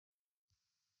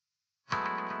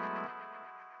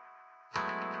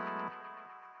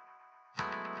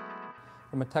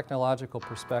From a technological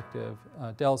perspective,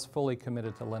 Dell's fully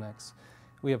committed to Linux.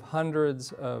 We have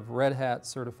hundreds of Red Hat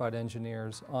certified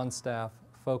engineers on staff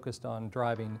focused on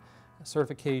driving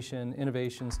certification,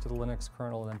 innovations to the Linux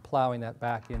kernel, and then plowing that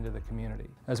back into the community.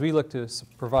 As we look to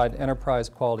provide enterprise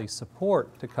quality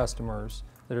support to customers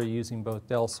that are using both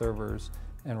Dell servers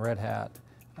and Red Hat,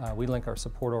 we link our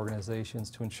support organizations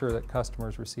to ensure that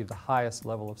customers receive the highest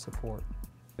level of support.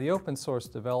 The open source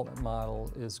development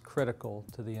model is critical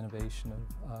to the innovation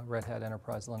of Red Hat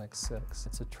Enterprise Linux 6.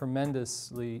 It's a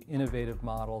tremendously innovative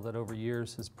model that over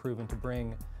years has proven to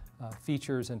bring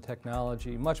features and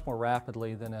technology much more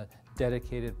rapidly than a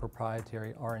dedicated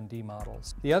proprietary R&D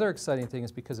models. The other exciting thing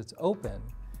is because it's open,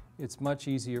 it's much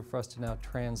easier for us to now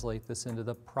translate this into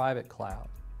the private cloud.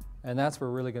 And that's where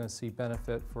we're really going to see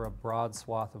benefit for a broad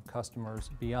swath of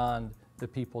customers beyond the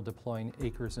people deploying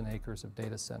acres and acres of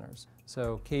data centers.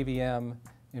 So KVM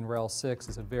in RHEL 6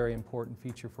 is a very important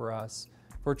feature for us.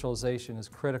 Virtualization is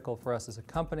critical for us as a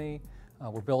company.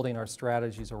 We're building our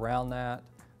strategies around that.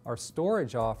 Our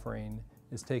storage offering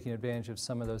is taking advantage of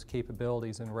some of those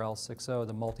capabilities in RHEL 6.0,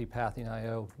 the multi-pathing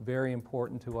I/O, very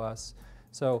important to us.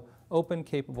 So open,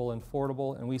 capable, and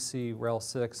affordable, and we see RHEL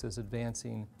 6 as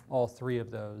advancing all three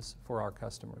of those for our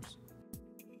customers.